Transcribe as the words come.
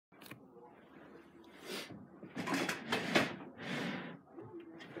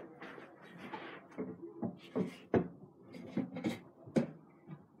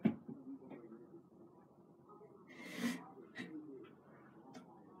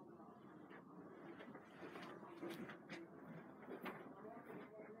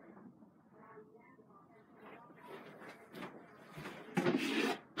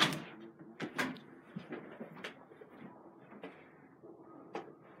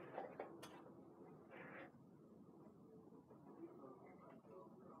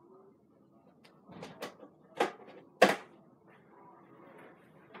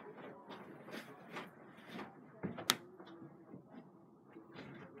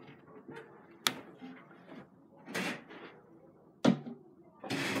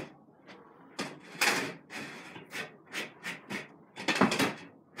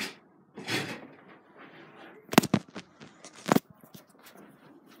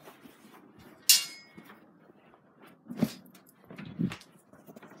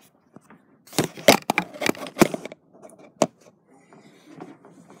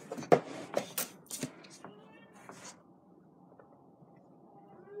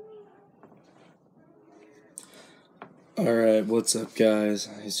Alright, what's up guys?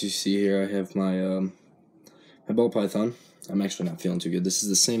 As you see here, I have my ball python. I'm actually not feeling too good. This is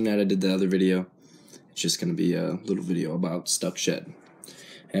the same night I did the other video. It's just going to be a little video about stuck shed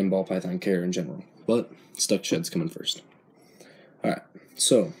and ball python care in general. But stuck shed's coming first. Alright,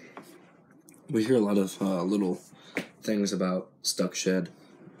 so we hear a lot of little things about stuck shed.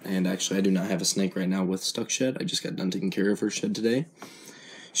 And actually, I do not have a snake right now with stuck shed. I just got done taking care of her shed today.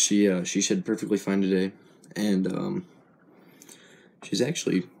 She shed perfectly fine today. And she's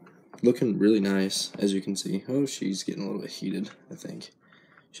actually looking really nice, as you can see. Oh, she's getting a little bit heated, I think.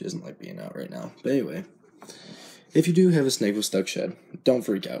 She doesn't like being out right now. But anyway, if you do have a snake with stuck shed, don't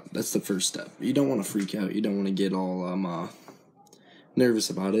freak out. That's the first step. You don't want to freak out. You don't want to get all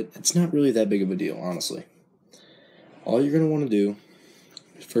nervous about it. It's not really that big of a deal, honestly. All you're going to want to do,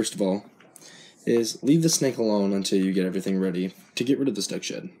 first of all, is leave the snake alone until you get everything ready to get rid of the stuck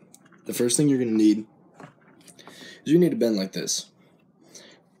shed. The first thing you're going to need is you need a bin like this.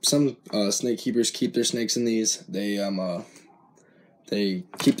 Some snake keepers keep their snakes in these. They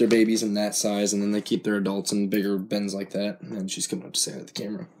keep their babies in that size, and then they keep their adults in bigger bins like that. And she's coming up to say hi to the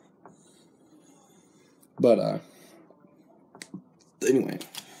camera. But anyway,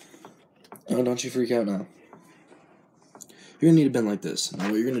 don't you freak out now. You're gonna need a bin like this. Now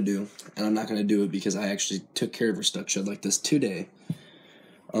what you're gonna do, and I'm not gonna do it because I actually took care of her stuck shed like this today.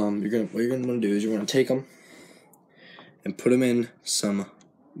 What you're gonna want to do is you're gonna take them and put them in some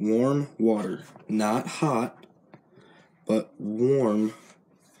warm water, not hot, but warm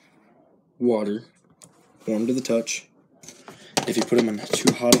water, warm to the touch. If you put them in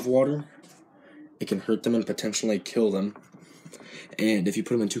too hot of water, it can hurt them and potentially kill them. And if you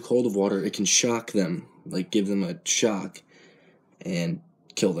put them in too cold of water, it can shock them, like give them a shock and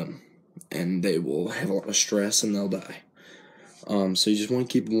kill them. And they will have a lot of stress and they'll die. So you just want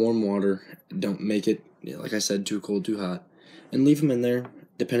to keep warm water. Don't make it, like I said, too cold, too hot. And leave them in there,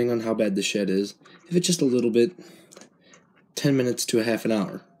 depending on how bad the shed is. If it's just a little bit, 10 minutes to a half an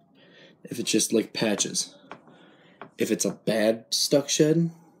hour. If it's just like patches. If it's a bad stuck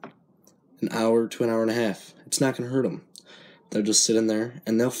shed, an hour to an hour and a half. It's not going to hurt them. They'll just sit in there,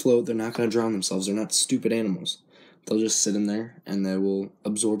 and they'll float. They're not going to drown themselves. They're not stupid animals. They'll just sit in there, and they will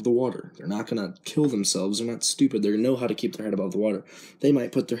absorb the water. They're not going to kill themselves. They're not stupid. They know how to keep their head above the water. They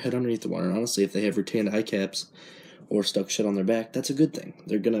might put their head underneath the water, and honestly, if they have retained eye caps or stuck shit on their back, that's a good thing.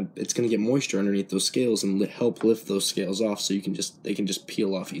 It's gonna get moisture underneath those scales and help lift those scales off, so they can just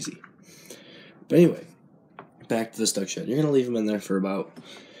peel off easy. But anyway, back to the stuck shed. You're gonna leave them in there for about.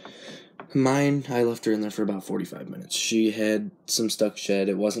 I left her in there for about 45 minutes. She had some stuck shed.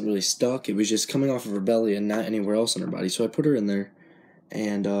 It wasn't really stuck. It was just coming off of her belly and not anywhere else in her body. So I put her in there,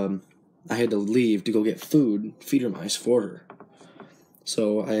 and I had to leave to go get feeder mice for her.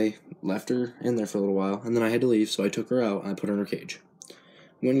 So I left her in there for a little while, and then I had to leave, so I took her out and I put her in her cage.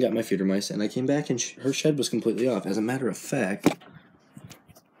 Went and got my feeder mice, and I came back, and her shed was completely off. As a matter of fact,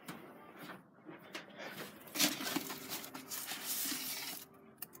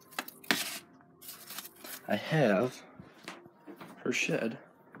 I have her shed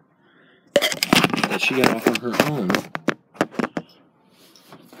that she got off on her own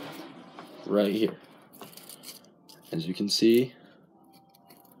right here. As you can see,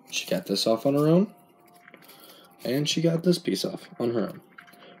 she got this off on her own, and she got this piece off on her own.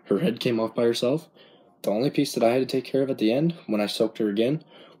 Her head came off by herself. The only piece that I had to take care of at the end, when I soaked her again,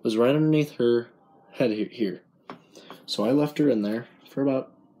 was right underneath her head here. So I left her in there for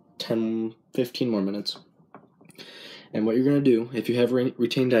about 10-15 more minutes. And what you're going to do, if you have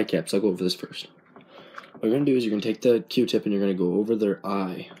retained eye caps, I'll go over this first. What you're going to do is you're going to take the Q-tip and you're going to go over their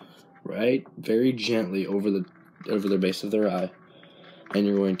eye, right? Very gently over the base of their eye. And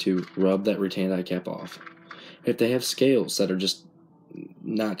you're going to rub that retained eye cap off. If they have scales that are just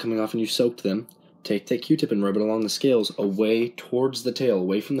not coming off and you soaked them, take that Q-tip and rub it along the scales away towards the tail,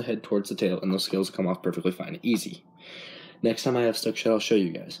 away from the head towards the tail, and those scales will come off perfectly fine. Easy. Next time I have stuck shed, I'll show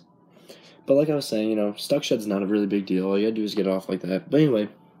you guys. But like I was saying, stuck shed's not a really big deal. All you gotta do is get it off like that. But anyway,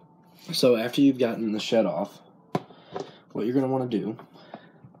 so after you've gotten the shed off, what you're gonna want to do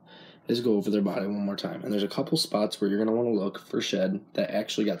is go over their body one more time. And there's a couple spots where you're gonna want to look for shed that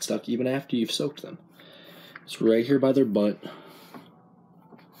actually got stuck even after you've soaked them. It's right here by their butt.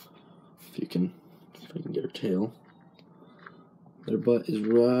 If I can get her tail. Their butt is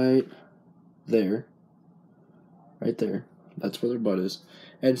right there. Right there. That's where their butt is.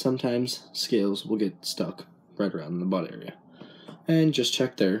 And sometimes scales will get stuck right around the butt area. And just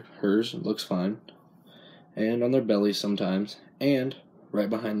check there. Hers looks fine. And on their belly sometimes. And right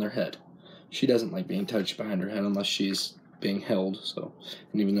behind their head. She doesn't like being touched behind her head unless she's being held.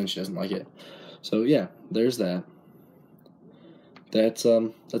 And even then she doesn't like it. So yeah, there's that. that's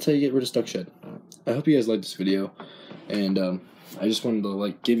how you get rid of stuck shed. I hope you guys liked this video, and I just wanted to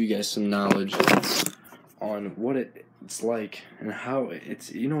like give you guys some knowledge on what it's like and how it's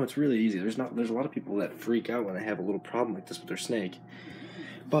it's really easy. There's a lot of people that freak out when they have a little problem like this with their snake,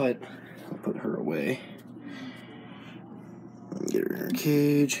 but I'll put her away. Get her in her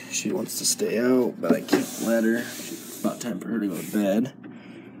cage. She wants to stay out, but I can't let her. It's about time for her to go to bed.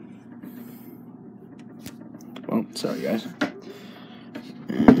 Well, sorry guys.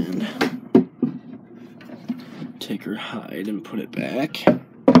 And take her hide and put it back.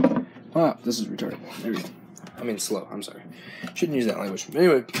 Wow, this is retarded. There we go. I mean slow, I'm sorry. Shouldn't use that language. But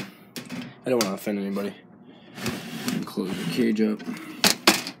anyway, I don't want to offend anybody. Close the cage up.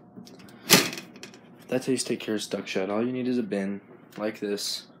 That's how you take care of stuck shed. All you need is a bin like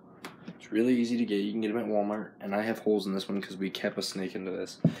this. It's really easy to get. You can get them at Walmart. And I have holes in this one because we kept a snake into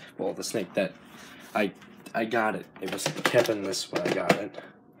this. Well, the snake that I got it. It was kept in this when I got it.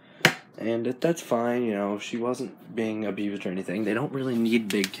 And that's fine, she wasn't being abused or anything. They don't really need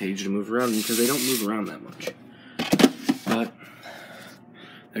big cage to move around because they don't move around that much. But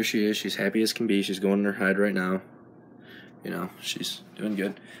there she is. She's happy as can be. She's going in her hide right now. She's doing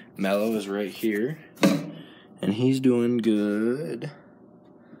good. Mellow is right here. And he's doing good.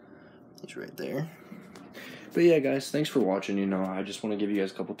 He's right there. But yeah, guys, thanks for watching. I just want to give you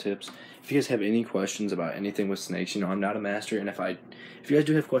guys a couple tips. If you guys have any questions about anything with snakes, I'm not a master. And if you guys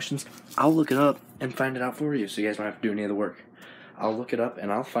do have questions, I'll look it up and find it out for you so you guys don't have to do any of the work. I'll look it up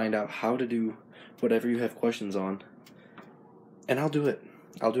and I'll find out how to do whatever you have questions on. And I'll do it.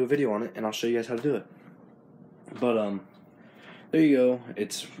 I'll do a video on it and I'll show you guys how to do it. But, there you go.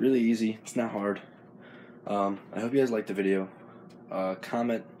 It's really easy. It's not hard. I hope you guys liked the video.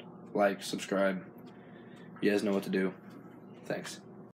 Comment, like, subscribe. You guys know what to do. Thanks.